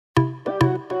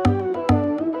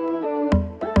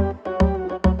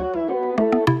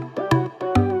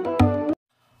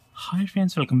Hi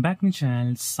friends, welcome back to my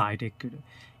channel SciTech Kid.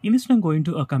 In this one, I'm going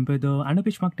to compare the under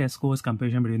benchmark test scores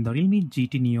comparison between the Realme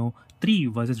GT Neo 3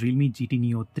 versus Realme GT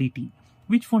Neo 3T.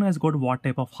 Which phone has got what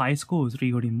type of high scores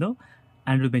regarding the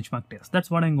under benchmark test? That's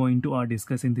what I'm going to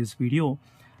discuss in this video.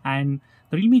 And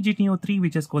the Realme GT Neo 3,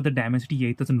 which has got the Dimensity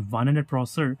 8100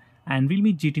 processor, and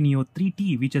Realme GT Neo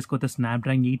 3T, which has got the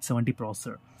Snapdragon 870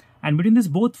 processor. And between these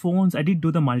both phones, I did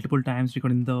do the multiple times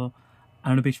regarding the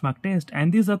and benchmark test,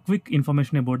 and these are quick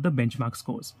information about the benchmark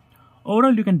scores.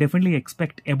 Overall, you can definitely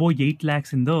expect above 8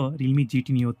 lakhs in the Realme GT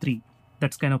Neo 3.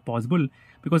 That's kind of possible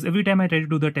because every time I try to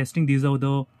do the testing, these are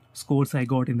the scores I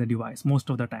got in the device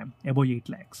most of the time, above 8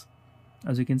 lakhs.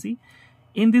 As you can see,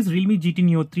 in this Realme GT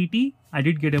Neo 3T, I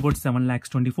did get about 7 lakhs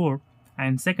 24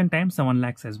 and second time 7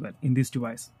 lakhs as well in this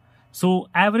device. So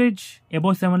average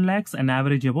above 7 lakhs and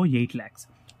average above 8 lakhs.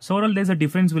 So overall, there's a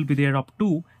difference will be there up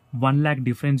to 1 lakh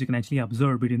difference you can actually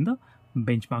observe between the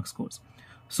benchmark scores.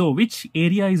 So which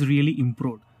area is really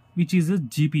improved? Which is the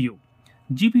GPU.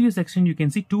 GPU section you can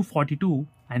see 242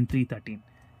 and 313.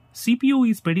 CPU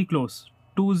is pretty close,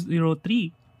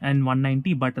 203 and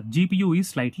 190, but GPU is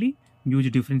slightly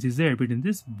huge difference is there between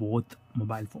this both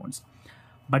mobile phones.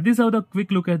 But this is how the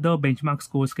quick look at the benchmark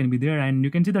scores can be there, and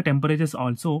you can see the temperatures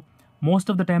also. Most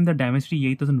of the time the Dimensity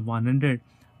 8100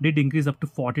 did increase up to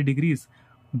 40 degrees.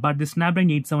 But the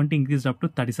Snapdragon 870 increased up to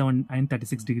 37 and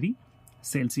 36 degree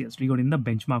Celsius regarding the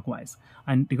benchmark wise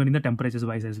and regarding the temperatures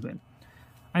wise as well.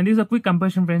 And this is a quick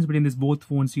comparison friends between these both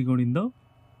phones regarding the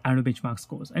annual benchmark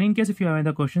scores. And in case if you have any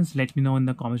other questions, let me know in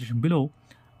the comment section below.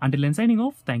 Until then, signing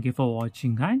off. Thank you for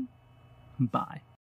watching and bye.